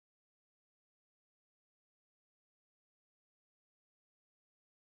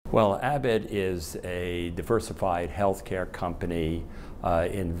Well, Abbott is a diversified healthcare company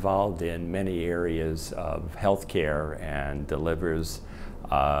involved in many areas of healthcare and delivers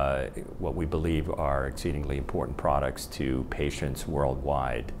what we believe are exceedingly important products to patients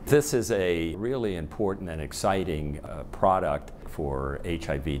worldwide. This is a really important and exciting product for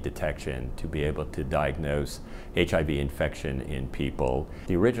HIV detection, to be able to diagnose HIV infection in people.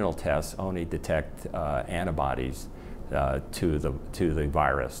 The original tests only detect antibodies to the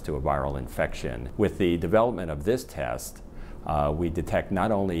virus, to a viral infection. With the development of this test, we detect not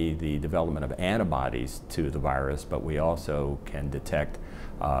only the development of antibodies to the virus, but we also can detect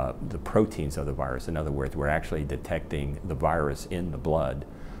the proteins of the virus. In other words, we're actually detecting the virus in the blood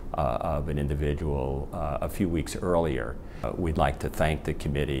of an individual a few weeks earlier. We'd like to thank the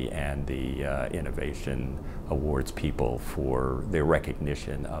committee and the Innovation Awards people for their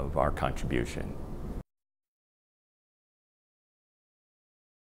recognition of our contribution.